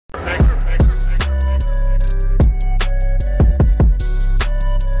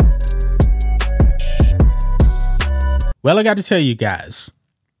Well, I got to tell you guys,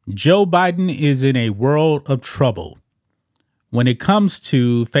 Joe Biden is in a world of trouble when it comes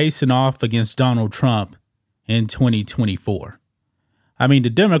to facing off against Donald Trump in 2024. I mean,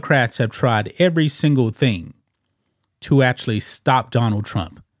 the Democrats have tried every single thing to actually stop Donald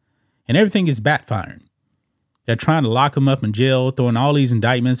Trump, and everything is backfiring. They're trying to lock him up in jail, throwing all these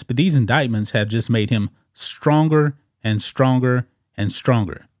indictments, but these indictments have just made him stronger and stronger and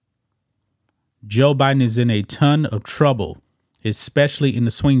stronger. Joe Biden is in a ton of trouble, especially in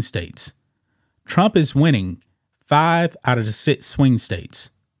the swing states. Trump is winning 5 out of the 6 swing states.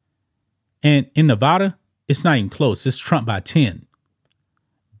 And in Nevada, it's not even close. It's Trump by 10.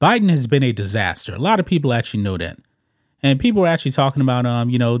 Biden has been a disaster. A lot of people actually know that. And people were actually talking about,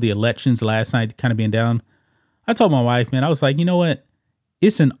 the elections last night kind of being down. I told my wife, man, I was like, you know what?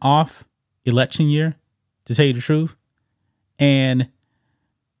 It's an off election year, to tell you the truth. And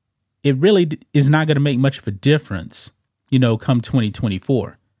it really is not going to make much of a difference, come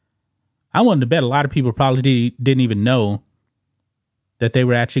 2024. I wanted to bet a lot of people probably didn't even know that they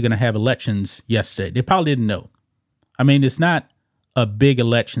were actually going to have elections yesterday. They probably didn't know. I mean, it's not a big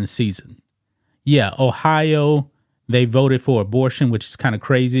election season. Yeah, Ohio, they voted for abortion, which is kind of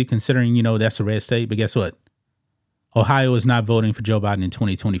crazy considering, that's a red state. But guess what? Ohio is not voting for Joe Biden in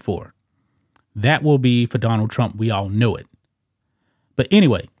 2024. That will be for Donald Trump. We all know it. But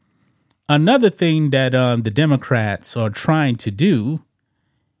anyway, another thing that the Democrats are trying to do,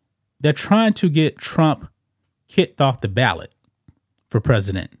 they're trying to get Trump kicked off the ballot for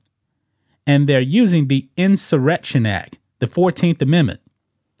president. And they're using the Insurrection Act, the 14th Amendment.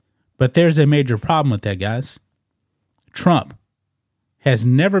 But there's a major problem with that, guys. Trump has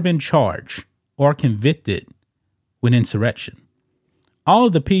never been charged or convicted with insurrection. All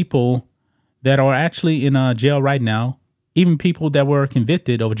of the people that are actually in jail right now, even people that were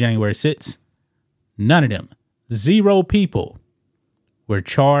convicted over January 6th, none of them, 0 people were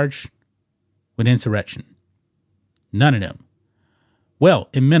charged with insurrection. None of them. Well,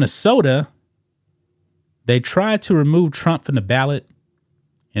 in Minnesota, they tried to remove Trump from the ballot,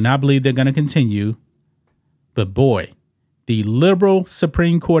 and I believe they're going to continue. But boy, the liberal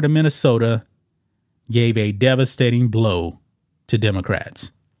Supreme Court of Minnesota gave a devastating blow to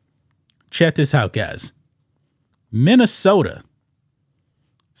Democrats. Check this out, guys. Minnesota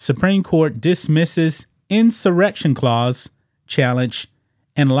Supreme Court dismisses insurrection clause challenge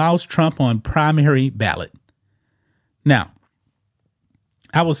and allows Trump on primary ballot. Now,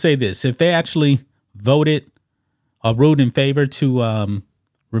 I will say this. If they actually voted or ruled in favor to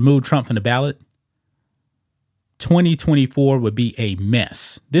remove Trump from the ballot, 2024 would be a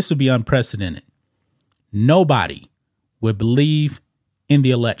mess. This would be unprecedented. Nobody would believe in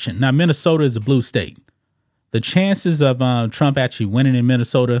the election. Now, Minnesota is a blue state. The chances of Trump actually winning in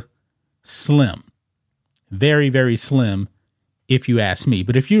Minnesota, slim. Very, very slim, if you ask me.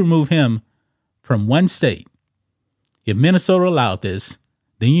 But if you remove him from one state, if Minnesota allowed this,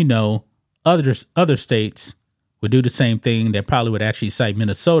 then other states would do the same thing. They probably would actually cite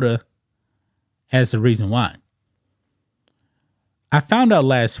Minnesota as the reason why. I found out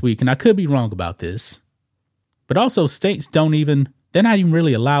last week, and I could be wrong about this, but also states they're not even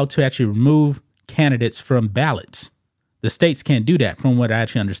really allowed to actually remove candidates from ballots. The states can't do that from what I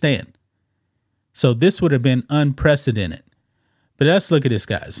actually understand. So this would have been unprecedented. But let's look at this,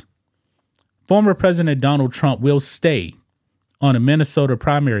 guys. Former President Donald Trump will stay on a Minnesota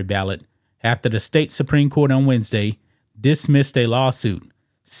primary ballot after the state Supreme Court on Wednesday dismissed a lawsuit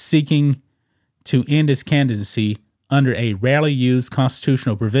seeking to end his candidacy under a rarely used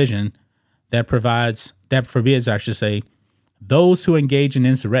constitutional provision that forbids, those who engage in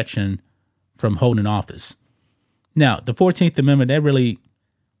insurrection from holding office. Now, the 14th Amendment, that really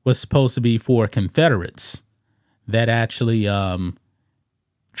was supposed to be for Confederates that actually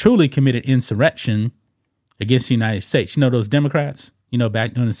truly committed insurrection against the United States. Those Democrats,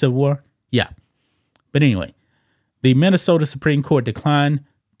 back during the Civil War? Yeah. But anyway, the Minnesota Supreme Court declined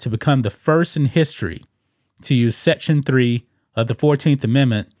to become the first in history to use Section 3 of the 14th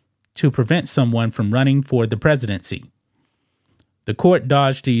Amendment to prevent someone from running for the presidency. The court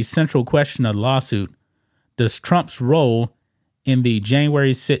dodged the central question of the lawsuit. Does Trump's role in the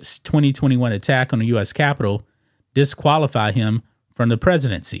January 6, 2021 attack on the U.S. Capitol disqualify him from the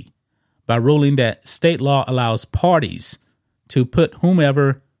presidency by ruling that state law allows parties to put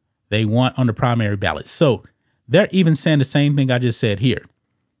whomever they want on the primary ballot? So they're even saying the same thing I just said here,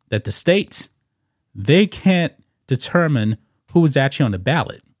 that the states, they can't determine who's actually on the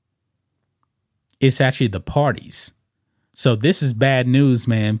ballot. It's actually the parties. So this is bad news,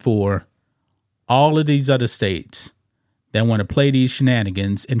 man, for all of these other states that want to play these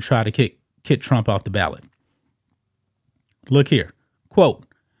shenanigans and try to kick Trump off the ballot. Look here. Quote,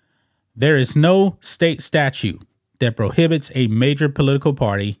 there is no state statute that prohibits a major political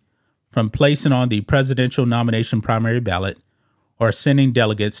party from placing on the presidential nomination primary ballot or sending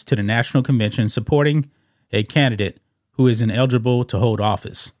delegates to the national convention supporting a candidate who is ineligible to hold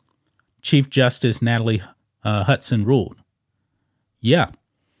office. Chief Justice Natalie Hudson ruled. Yeah,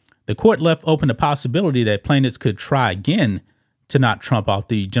 the court left open the possibility that plaintiffs could try again to knock Trump off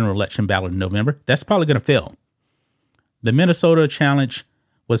the general election ballot in November. That's probably going to fail. The Minnesota challenge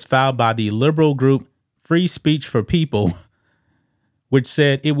was filed by the liberal group Free Speech for People, which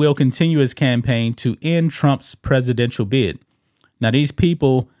said it will continue its campaign to end Trump's presidential bid. Now, these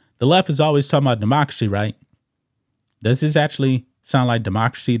people, the left is always talking about democracy, right? Does this actually sound like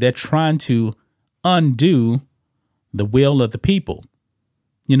democracy? They're trying to undo the will of the people.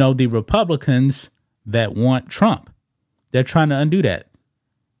 You know, the Republicans that want Trump, they're trying to undo that.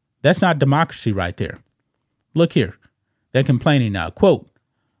 That's not democracy right there. Look here. They're complaining now. Quote,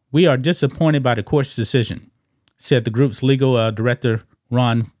 we are disappointed by the court's decision, said the group's legal director,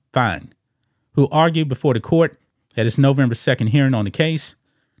 Ron Fine, who argued before the court at its November 2nd hearing on the case.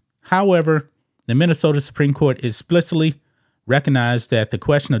 However, the Minnesota Supreme Court explicitly recognized that the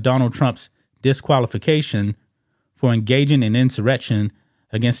question of Donald Trump's disqualification for engaging in insurrection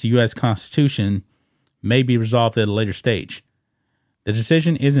against the U.S. Constitution may be resolved at a later stage. The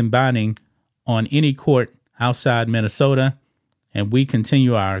decision isn't binding on any court outside Minnesota, and we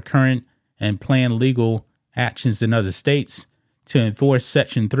continue our current and planned legal actions in other states to enforce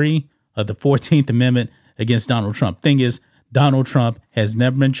Section 3 of the 14th Amendment against Donald Trump. Thing is, Donald Trump has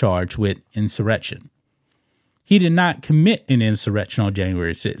never been charged with insurrection. He did not commit an insurrection on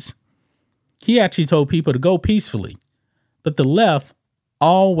January 6th. He actually told people to go peacefully, but the left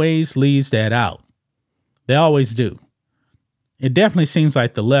always leaves that out. They always do. It definitely seems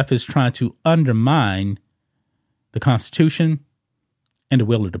like the left is trying to undermine the Constitution and the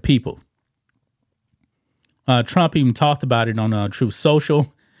will of the people. Trump even talked about it on Truth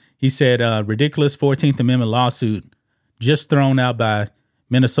Social. He said, ridiculous 14th Amendment lawsuit just thrown out by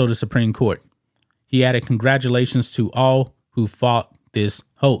Minnesota Supreme Court. He added, congratulations to all who fought this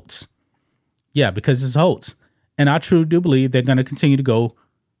hoax. Yeah, because it's a hoax. And I truly do believe they're going to continue to go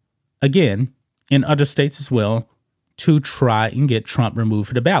again in other states as well to try and get Trump removed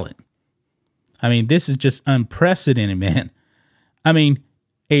from the ballot. I mean, this is just unprecedented, man. I mean,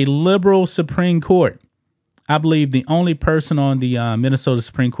 a liberal Supreme Court. I believe the only person on the Minnesota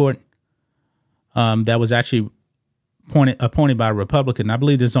Supreme Court that was actually appointed by a Republican, I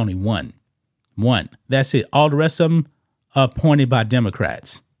believe there's only one. That's it. All the rest of them appointed by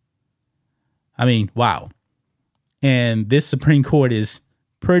Democrats. I mean, wow. And this Supreme Court is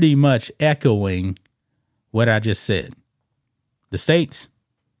pretty much echoing what I just said. The states,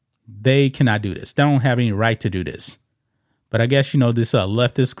 they cannot do this. They don't have any right to do this. But I guess, this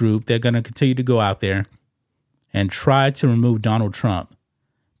leftist group, they're going to continue to go out there and try to remove Donald Trump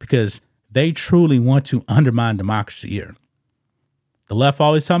because they truly want to undermine democracy here. The left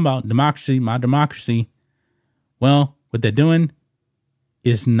always talking about democracy, my democracy. Well, what they're doing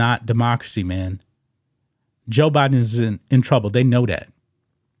is not democracy, man. Joe Biden is in trouble. They know that.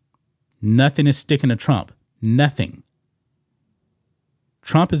 Nothing is sticking to Trump. Nothing.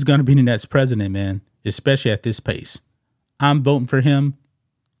 Trump is going to be the next president, man, especially at this pace. I'm voting for him.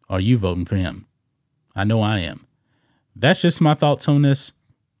 Are you voting for him? I know I am. That's just my thoughts on this.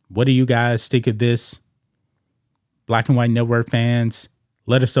 What do you guys think of this? Black and White Network fans,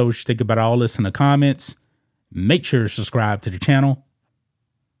 let us know what you think about all this in the comments. Make sure to subscribe to the channel.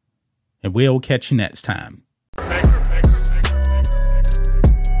 And we'll catch you next time.